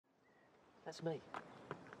That's me.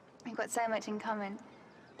 We've got so much in common.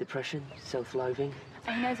 Depression, self-loathing.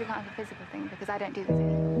 And he knows we can't have a physical thing because I don't do the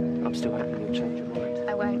thing. I'm still hoping you'll change your mind.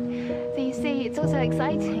 I won't. So you see, it's also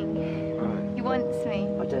exciting. Right. He wants me.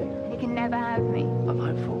 I do. He can never have me. I'm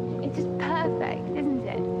hopeful. It's just perfect, isn't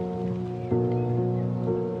it?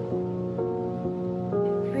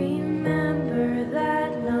 Remember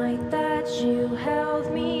that night that you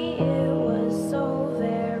held me, it was so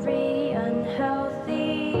very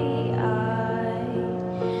unhealthy. I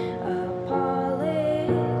apologize,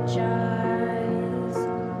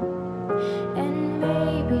 and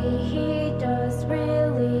maybe he does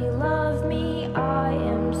really love me. I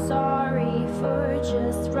am sorry for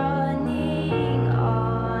just running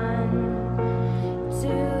on to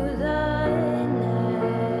the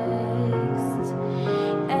next.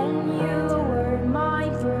 And you were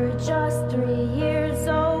mine for just 3 years.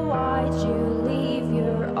 Oh, why'd you leave?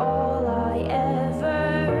 You're all I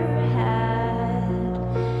ever had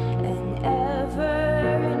and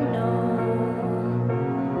ever known.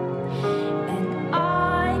 And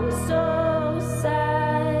I'm so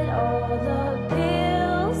sad. All the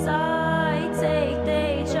pills I take,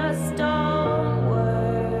 they just don't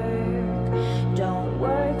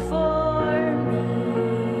work for me.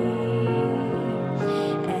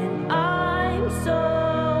 And I'm so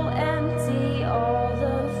empty. All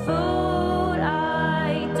the food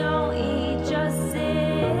I don't eat just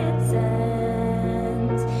sits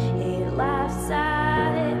and it laughs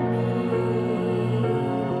at me.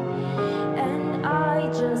 And I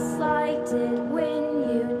just liked it when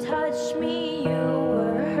you touched me. You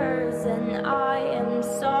were hers, and I am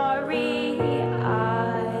sorry.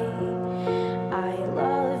 I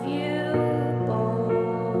love you both,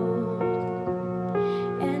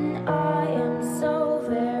 and I am so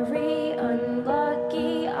very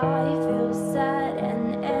unlucky. I feel sad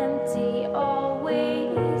and empty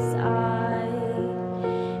always. I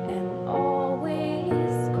am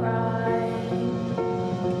always crying.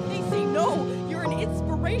 They say no, you're an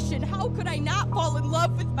inspiration. How could I not fall in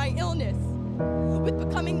love with my illness? With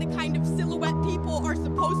becoming the kind of silhouette people are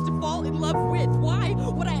supposed to fall in love with. Why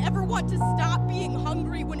would I ever want to stop being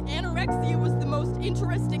hungry when anorexia was the most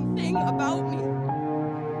interesting thing about me?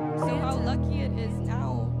 So how lucky it is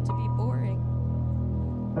now to be boring.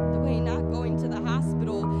 The way not going to the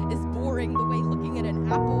hospital is boring. The way looking at an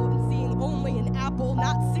apple and seeing only an apple,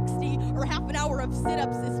 not 60 or half an hour of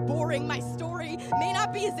sit-ups is boring. My story may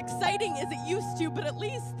not be as exciting as it used to, but at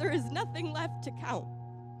least there is nothing left to count.